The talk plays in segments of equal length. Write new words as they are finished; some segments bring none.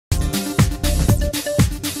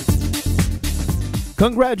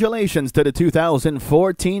Congratulations to the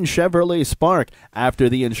 2014 Chevrolet Spark after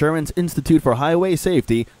the Insurance Institute for Highway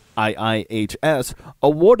Safety, IIHS,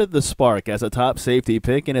 awarded the Spark as a top safety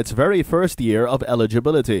pick in its very first year of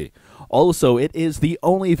eligibility. Also, it is the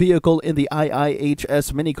only vehicle in the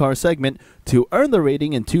IIHS minicar segment to earn the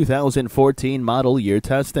rating in 2014 model year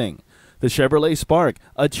testing. The Chevrolet Spark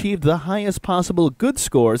achieved the highest possible good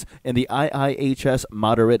scores in the IIHS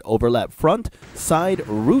moderate overlap front, side,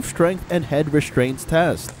 roof strength, and head restraints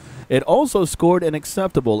test. It also scored an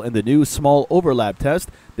acceptable in the new small overlap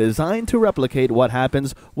test designed to replicate what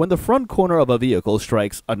happens when the front corner of a vehicle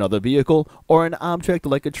strikes another vehicle or an object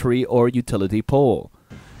like a tree or utility pole.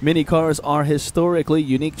 Minicars are historically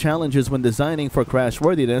unique challenges when designing for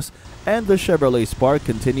crashworthiness, and the Chevrolet Spark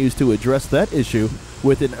continues to address that issue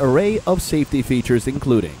with an array of safety features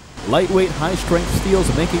including lightweight, high-strength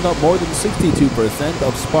steels making up more than 62%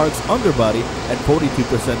 of Spark's underbody and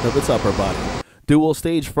 42% of its upper body,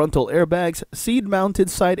 dual-stage frontal airbags, seat-mounted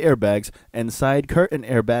side airbags, and side curtain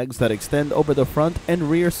airbags that extend over the front and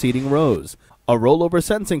rear seating rows, a rollover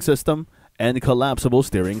sensing system, and collapsible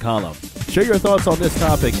steering column. Share your thoughts on this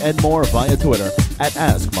topic and more via Twitter at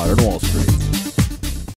Ask Modern Wall Street.